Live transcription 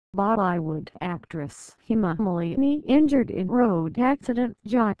Bollywood actress Hema Malini injured in road accident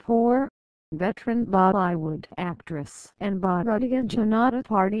Jaipur. Veteran Bollywood actress and Bharatiya Janata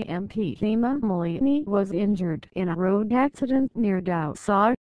Party MP Hema Malini was injured in a road accident near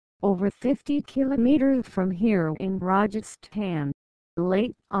Dausa, over 50 kilometers from here in Rajasthan,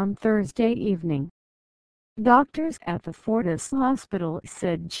 late on Thursday evening. Doctors at the Fortis hospital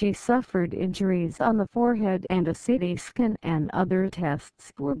said she suffered injuries on the forehead and a CT scan and other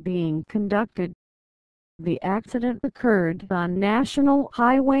tests were being conducted. The accident occurred on National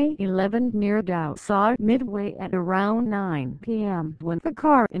Highway 11 near Dausa Midway at around 9 p.m. when the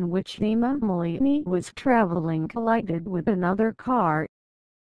car in which Hema Malini was traveling collided with another car.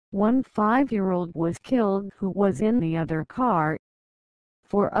 One 5-year-old was killed who was in the other car.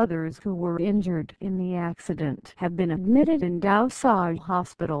 4 others who were injured in the accident have been admitted in Dausa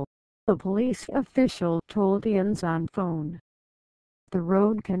Hospital, a police official told Ians on phone. The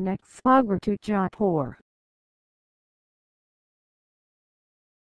road connects Agra to Jaipur.